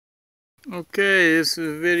Okay, this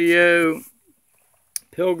is a video,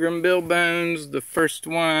 Pilgrim Billbones, the first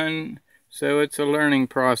one. So it's a learning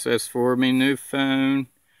process for me, new phone.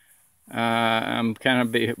 I'm kind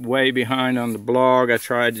of way behind on the blog I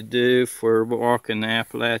tried to do for walking the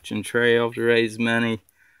Appalachian Trail to raise money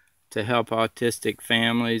to help autistic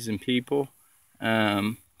families and people.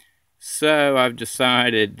 So I've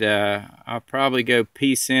decided I'll probably go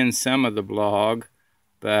piece in some of the blog,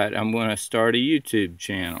 but I'm going to start a YouTube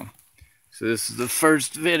channel. So this is the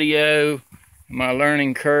first video, my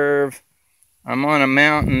learning curve. I'm on a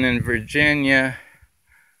mountain in Virginia.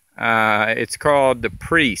 It's called the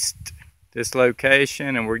Priest, this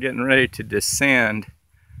location, and we're getting ready to descend.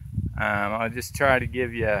 I'll just try to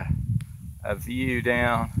give you a view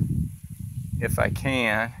down if I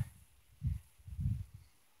can.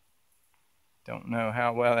 Don't know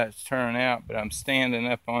how well that's turning out, but I'm standing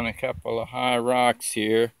up on a couple of high rocks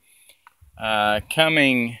here.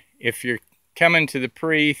 If you're coming to the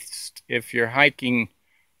Priest, if you're hiking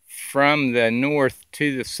from the north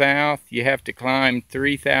to the south, you have to climb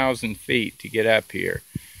 3,000 feet to get up here.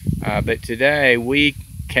 But today we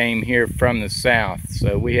came here from the south,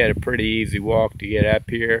 so we had a pretty easy walk to get up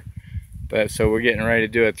here. So we're getting ready to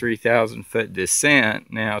do a 3,000 foot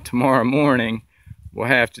descent. Now tomorrow morning we'll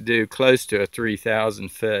have to do close to a 3,000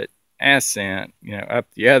 foot ascent, up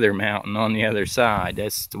the other mountain on the other side.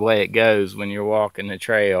 That's the way it goes when you're walking the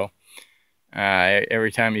trail.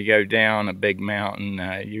 Every time you go down a big mountain,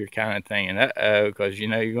 you're kind of thinking, uh-oh, because you're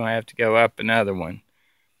going to have to go up another one.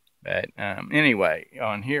 But anyway,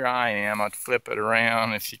 on here I am. I'll flip it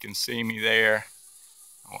around if you can see me there.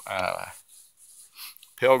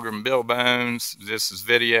 Pilgrim Billbones. This is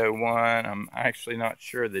video 1. I'm actually not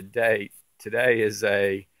sure the date. Today is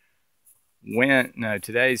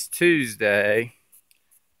today's Tuesday,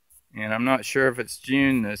 and I'm not sure if it's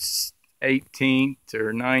June the 18th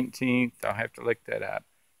or 19th. I'll have to look that up.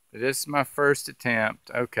 But this is my first attempt.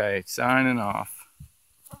 Okay, signing off.